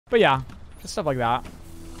But yeah, just stuff like that.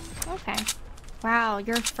 Okay. Wow,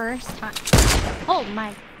 your first time. Oh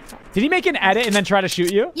my. Did he make an edit and then try to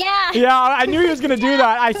shoot you? Yeah. Yeah, I knew he was gonna do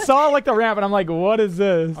that. I saw like the ramp and I'm like, what is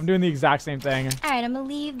this? I'm doing the exact same thing. All right, I'm gonna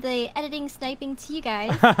leave the editing sniping to you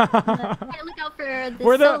guys. Try to look out for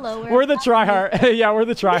the solo. We're the tryhard. Yeah, we're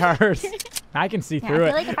the tryhards. I can see through I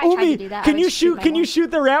it. feel like if I tried to do that, can you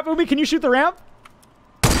shoot the ramp? Umi, can you shoot the ramp?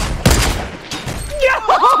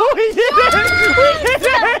 No, we did it! We did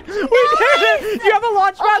it! We did it! Do you have a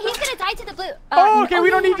launch pad? Oh, he's gonna die to the blue. Oh, okay, we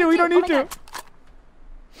don't need to. We don't need Oh to.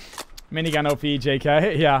 Minigun OP,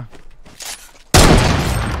 JK. Yeah.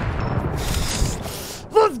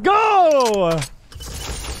 Let's go!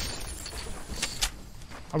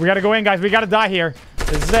 Oh, we gotta go in, guys. We gotta die here.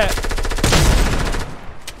 This is it.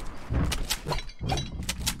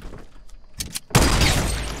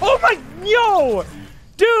 Oh my, yo!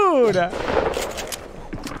 Dude!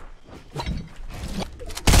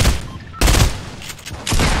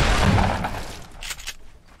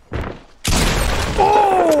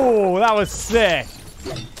 Oh, that was sick.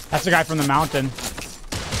 That's the guy from the mountain.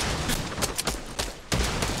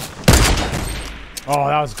 Oh,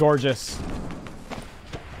 that was gorgeous.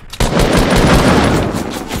 You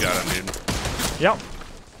got him, dude. Yep.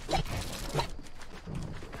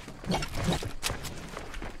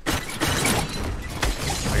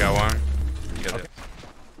 I got one. You got it.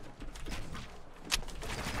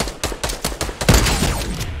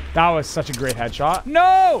 That was such a great headshot.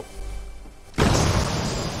 No!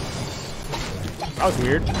 That was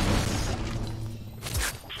weird.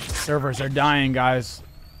 Servers are dying, guys.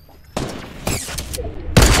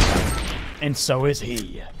 And so is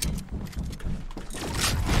he.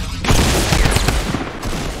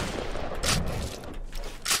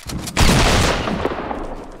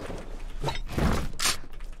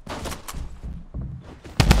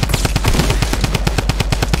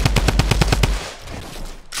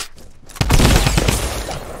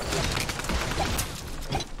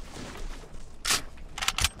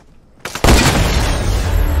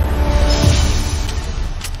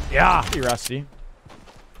 Yeah, pretty rusty.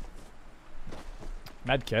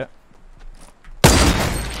 Med kit.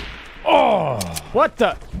 Oh, what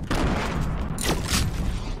the?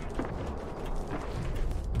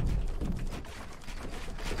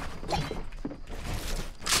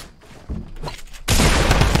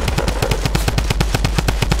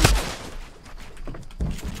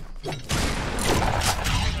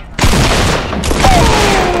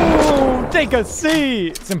 Oh, take a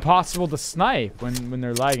seat. It's impossible to snipe when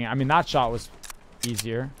they're lagging. I mean, that shot was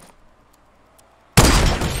easier.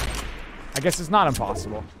 I guess it's not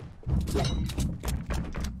impossible.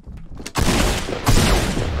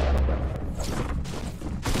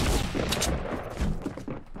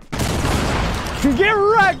 Get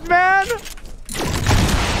wrecked, man!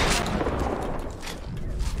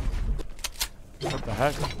 What the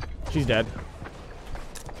heck? She's dead.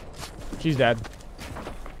 She's dead.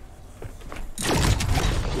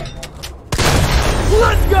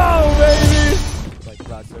 Let's go, baby! Like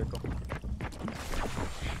flat circle.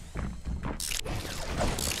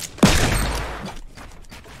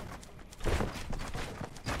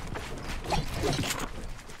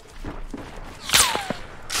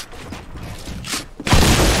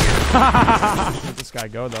 Where'd this guy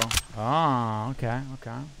go, though? Oh, okay,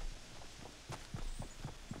 okay.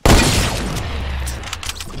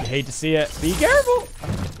 You hate to see it. Be careful!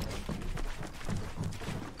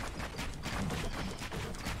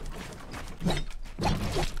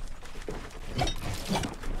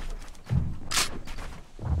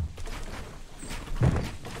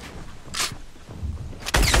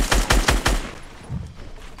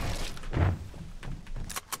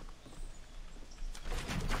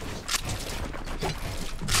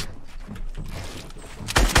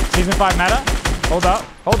 Season 5 meta. Hold up.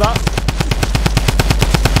 Hold up.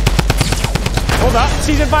 Hold up.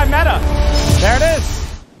 Season 5 meta. There it is.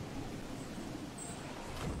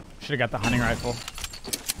 Should have got the hunting rifle.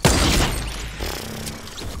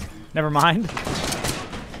 Never mind.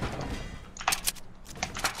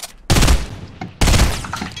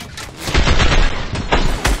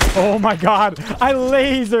 Oh my god. I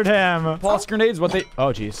lasered him. Pulse grenades, what they... Oh,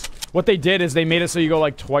 jeez. What they did is they made it so you go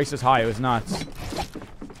like twice as high. It was nuts.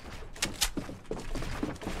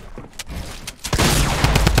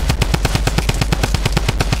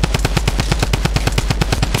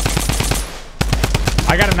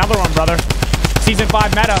 I got another one, brother. Season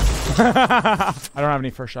 5 meta. I don't have any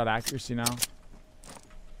first shot accuracy now.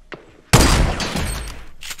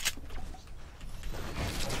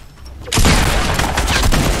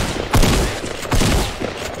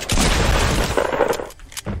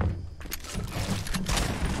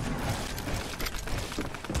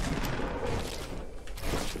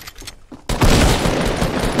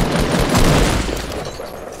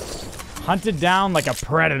 Hunted down like a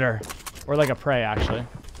predator. Or like a prey, actually.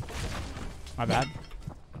 My bad.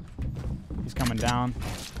 He's coming down.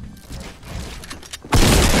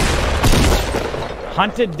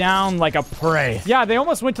 Hunted down like a prey. Yeah, they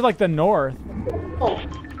almost went to like the north. Oh,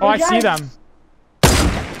 I see them.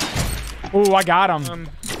 Ooh, I got him.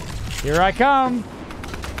 Here I come.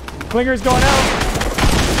 Clinger's going out.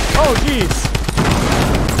 Oh, jeez.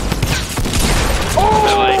 Oh!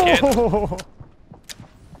 I like it.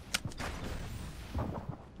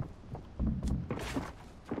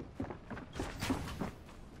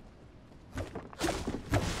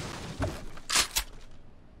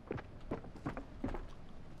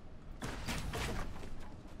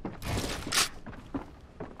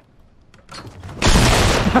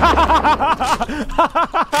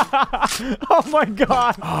 Oh my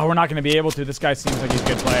god. Oh, we're not going to be able to. This guy seems like he's a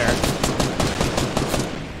good player.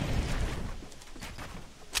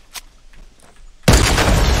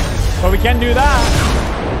 But we can do that.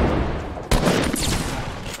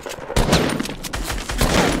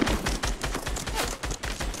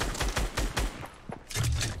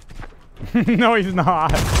 No, he's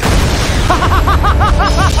not.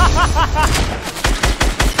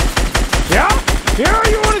 Yeah? Yeah,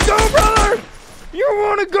 you want to go, brother? You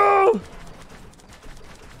want to go?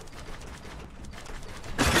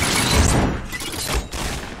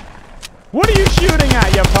 What are you shooting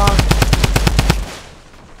at, you punk?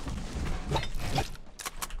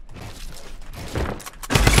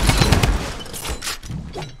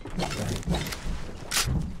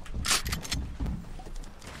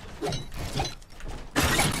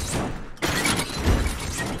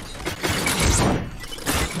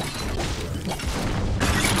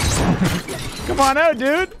 Come on out,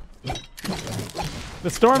 dude. The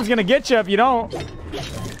storm's gonna get you if you don't.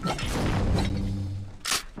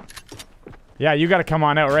 Yeah, you gotta come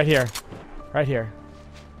on out right here. Right here.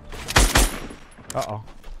 Uh-oh.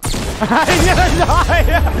 He's gonna die!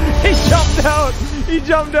 He jumped out! He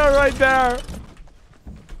jumped out right there!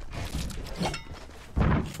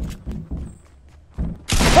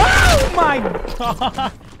 Oh my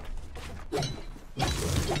god!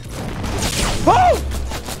 Oh!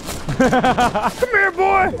 Come here,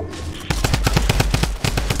 boy!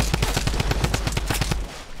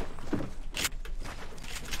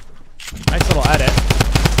 Nice little edit.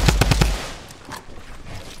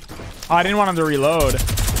 Oh, I didn't want him to reload.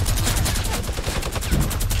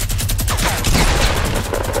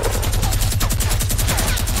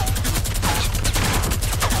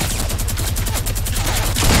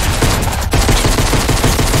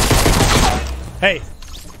 Hey,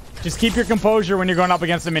 just keep your composure when you're going up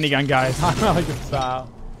against a minigun, guys. I don't like this style.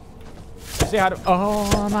 See how to...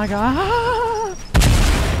 Oh my god.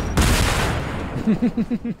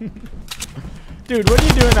 Dude, what are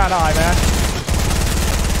you doing that eye, man?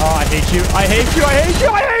 Oh, I hate you. I hate you. I hate you.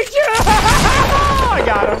 I hate you. I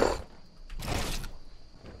got him.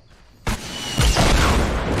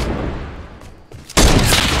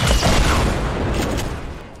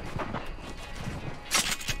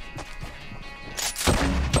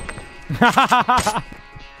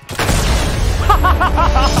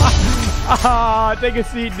 Take a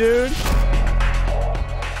seat, dude.